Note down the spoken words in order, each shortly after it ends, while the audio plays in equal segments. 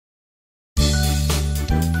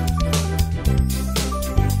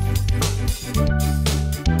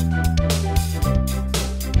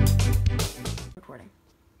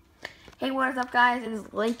what is up, guys? It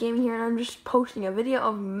is Late Gaming here, and I'm just posting a video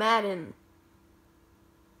of Madden.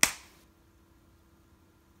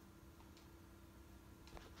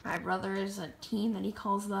 My brother is a team that he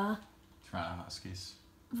calls the Toronto Huskies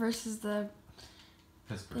versus the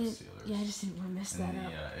Pittsburgh Steelers. Yeah, I just didn't want to mess that up. In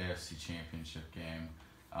the AFC Championship game.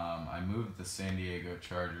 I moved the San Diego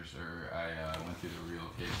Chargers, or I went through the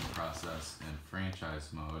relocation process in franchise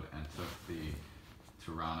mode and took the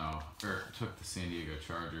San Diego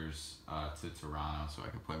Chargers to Toronto so I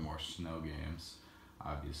could play more snow games.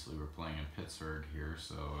 Obviously, we're playing in Pittsburgh here,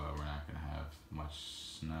 so we're not going to have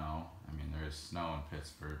much snow. I mean, there is snow in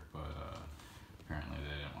Pittsburgh, but apparently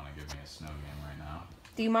they didn't want to give me a snow game right now.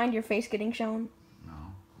 Do you mind your face getting shown? No.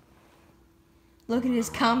 Look at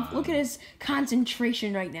his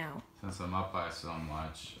concentration right now. Since I'm up by so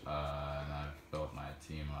much, and I've built my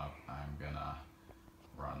team up, I'm gonna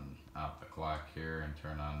run out the clock here and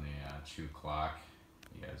turn on the chew clock.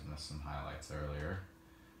 You guys missed some highlights earlier.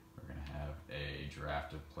 We're gonna have a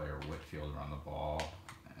drafted player, Whitfield, run the ball,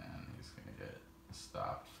 and he's gonna get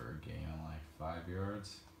stopped for a gain of like 5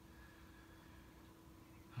 yards.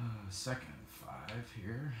 Second and 5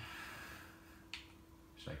 here.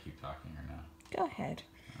 Should I keep talking or no? Go ahead.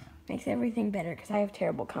 Makes everything better because I have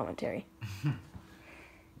terrible commentary.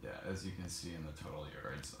 Yeah, as you can see in the total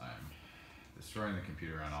yards, I'm destroying the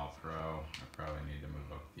computer on All Pro. I probably need to move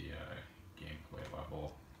up the gameplay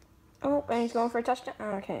level. Oh, and he's going for a touchdown.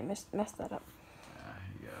 Oh, okay, messed that up. Yeah,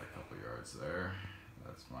 he got a couple yards there.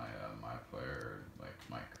 That's my my player, like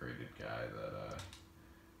my created guy that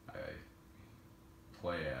I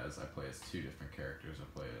play as. I play as 2 different characters.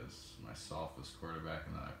 I play as myself as quarterback,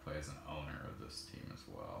 and then I play as an owner of this team as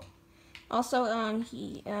well. Also,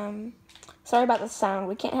 sorry about the sound.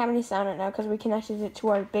 We can't have any sound right now because we connected it to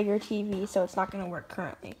our bigger TV, so it's not going to work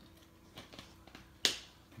currently.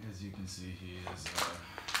 As you can see, he is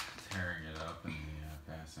tearing it up in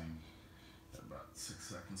the passing. Got about 6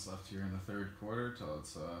 seconds left here in the 3rd quarter till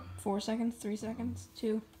it's 4 seconds, 3 seconds, 2.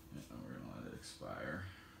 Yeah, we're gonna let it expire.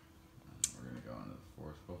 And we're gonna go into the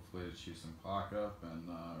 4th, hopefully to chew some clock up and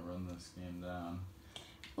run this game down.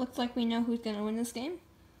 Looks like we know who's going to win this game.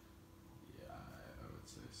 Yeah, I would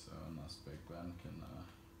say so, unless Big Ben can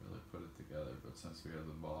really put it together. But since we have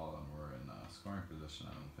the ball and we're in scoring position,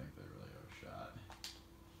 I don't think they really have a shot.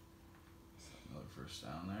 So another first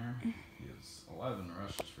down there. He has 11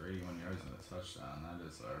 rushes for 81 yards and a touchdown. That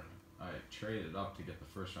is I traded up to get the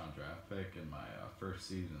 1st round draft pick in my 1st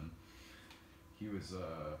season. He was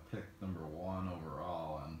picked number 1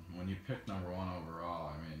 overall, and when you pick number 1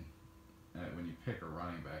 overall, I mean, when you pick a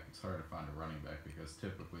running back, it's hard to find a running back because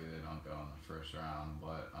typically they don't go in the 1st round,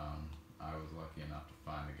 but I was lucky enough to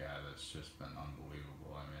find a guy that's just been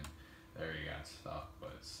unbelievable. I mean, there he got stuff,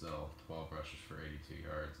 but still 12 rushes for 82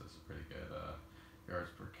 yards. That's a pretty good yards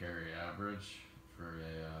per carry average for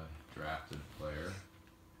a drafted player.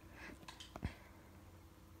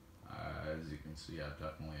 As you can see, I've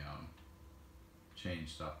definitely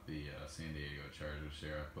changed up the San Diego Chargers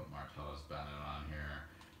here. I put Martellus Bennett on here.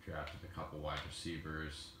 Drafted a couple wide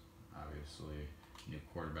receivers. Obviously, new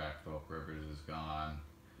quarterback, Philip Rivers, is gone.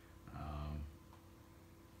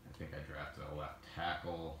 I think I drafted a left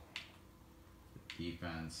tackle. The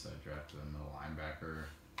defense, I drafted a middle linebacker.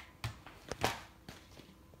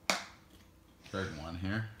 3rd and 1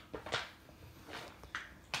 here.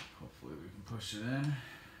 Hopefully we can push it in.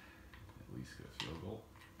 At least get a field goal.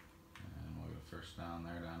 And we'll get a 1st down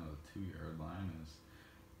there down to the 2-yard line as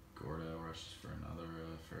Gordo rushes for another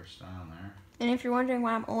 1st down there. And if you're wondering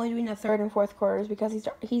why I'm only doing the 3rd and 4th quarters, because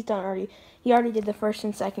he's done already. He already did the 1st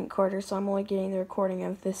and 2nd quarter, so I'm only getting the recording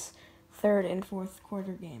of this 3rd and 4th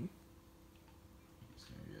quarter game. He's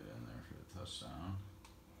gonna get in there for the touchdown.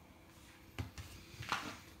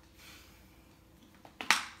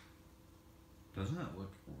 Doesn't it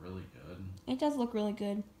look really good? It does look really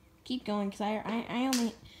good. Keep going, because I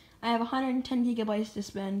have 110 gigabytes to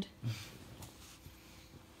spend.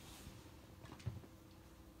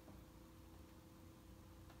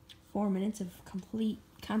 4 minutes of complete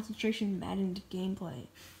concentration Madden gameplay.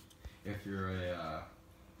 If you're a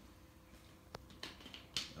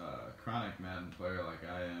chronic Madden player like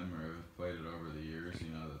I am, or have played it over the years, you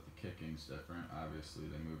know that the kicking's different. Obviously,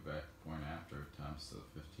 they moved back the point after attempts to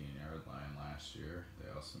the 15-yard line last year. They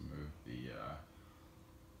also moved the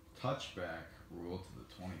touchback rule to the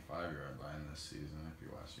 25-yard line this season. If you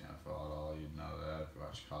watch the NFL at all, you'd know that. If you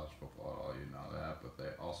watch college football at all, you'd know that. But they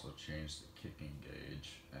also changed the kicking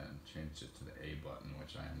gauge and changed it to the A button,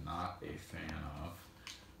 which I am not a fan of.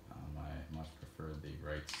 I much prefer the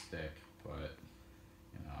right stick, but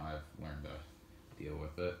you know, I've learned to deal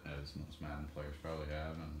with it, as most Madden players probably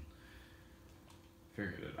have, and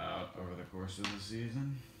figured it out over the course of the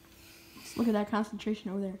season. Just look at that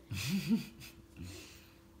concentration over there.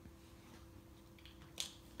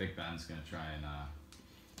 Big Ben's gonna try and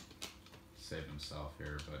save himself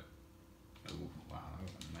here, but oh wow,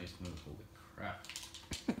 that was a nice move. Holy crap!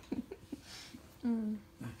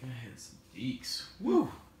 That guy had some deeks. Woo!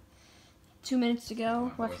 2 minutes to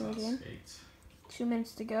go left in the game. 2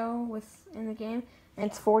 minutes to go in the game, and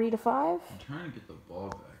it's 40-5. I'm trying to get the ball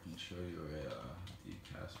back and show you a deep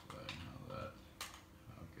pass play and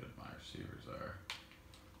how good my receivers are.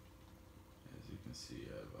 As you can see,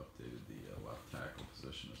 I've updated the left tackle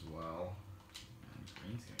position as well. And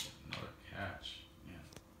Green's gonna get another catch. Man.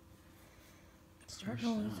 Start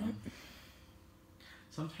going with it.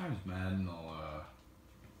 Sometimes Madden will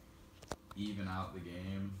even out the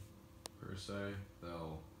game, per se.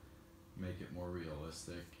 They'll make it more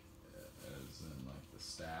realistic, as in like the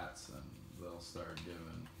stats, and they'll start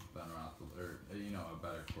giving Ben Roethlisberger, a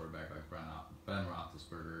better quarterback like Ben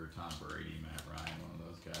Roethlisberger, Tom Brady, Matt Ryan, one of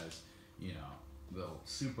those guys. They'll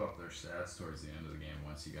soup up their stats towards the end of the game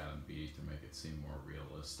once you got them beat to make it seem more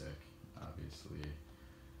realistic. Obviously,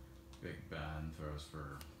 Big Ben throws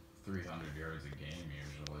for 300 yards a game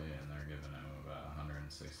usually, and they're giving him about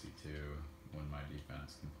 162 when my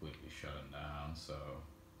defense completely shut him down. So,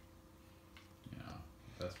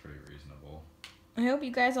 that's pretty reasonable. I hope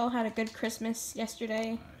you guys all had a good Christmas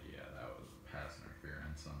yesterday. Yeah, that was a pass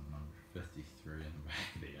interference on number 53 in the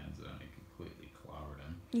back of the end zone. He completely clobbered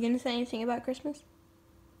him. You gonna say anything about Christmas?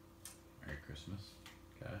 Merry Christmas,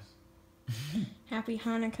 guys. Happy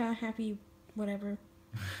Hanukkah, happy whatever.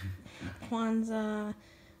 Kwanzaa.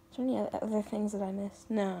 Is there any other things that I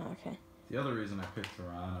missed? No, okay. The other reason I picked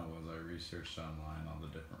Toronto was I researched online all the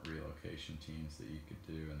different relocation teams that you could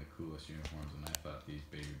do and the coolest uniforms, and I thought these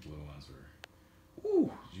baby blue ones were... Ooh!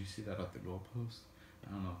 Did you see that at the goalpost?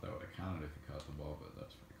 I don't know if that would have counted if you caught the ball, but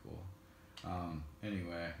that's pretty cool.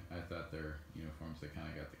 Anyway, I thought their uniforms, they kind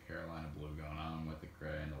of got the Carolina blue going on with the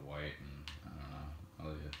gray and the white, and I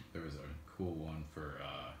don't know. There was a cool one for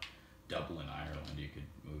Dublin, Ireland. You could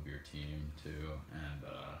move your team to, and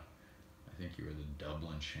I think you were the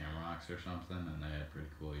Dublin Shamrocks or something, and they had pretty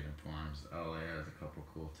cool uniforms. LA has a couple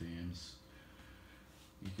cool teams.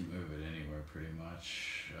 You can move it anywhere pretty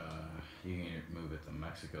much. You can move it to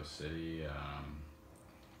Mexico City,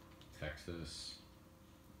 Texas,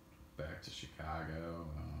 back to Chicago,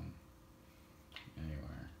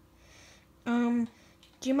 anywhere.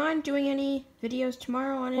 Do you mind doing any videos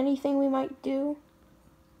tomorrow on anything we might do?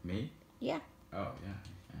 Me? Yeah. Oh, yeah,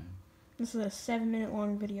 you can. This is a 7-minute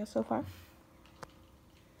long video so far.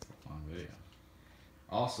 Long video.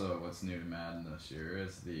 Also, what's new to Madden this year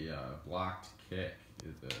is the blocked kick.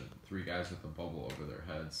 The 3 guys with the bubble over their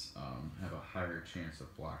heads have a higher chance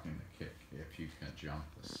of blocking the kick if you can jump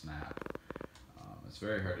the snap. It's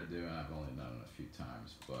very hard to do, and I've only done it a few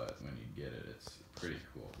times, but when you get it, it's pretty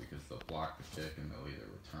cool because they'll block the kick and they'll either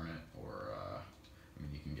return it or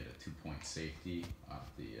you can get a 2-point safety off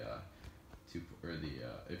the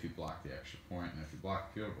if you block the extra point, and if you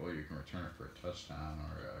block the field goal, you can return it for a touchdown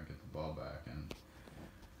or get the ball back and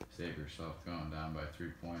save yourself going down by 3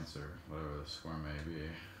 points or whatever the score may be.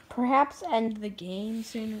 Perhaps end the game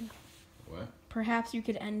soon. What? Perhaps you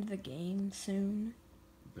could end the game soon.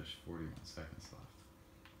 There's 41 seconds left.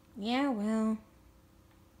 Yeah, well,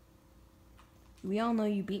 we all know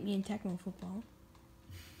you beat me in Tecmo football.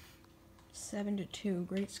 7-2,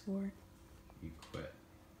 great score. You quit.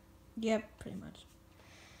 Yep, pretty much.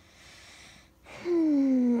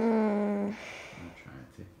 I'm trying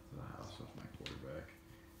to take it to the house with my quarterback.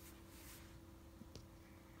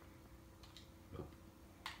 Nope.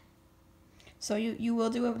 So you will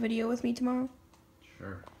do a video with me tomorrow?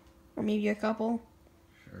 Sure. Or maybe a couple?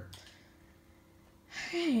 Sure.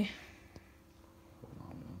 Hey. Hold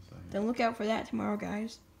on 1 second. Then look out for that tomorrow,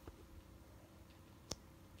 guys.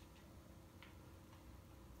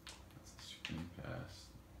 That's a screen pass.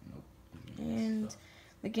 Nope. And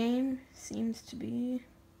the game seems to be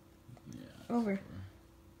over. Sure.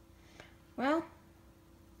 Well,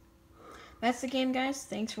 that's the game, guys.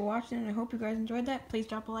 Thanks for watching, and I hope you guys enjoyed that. Please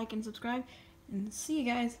drop a like and subscribe, and see you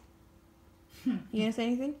guys. You gonna say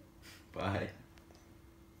anything? Bye.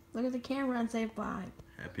 Look at the camera and say bye.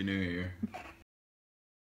 Happy New Year.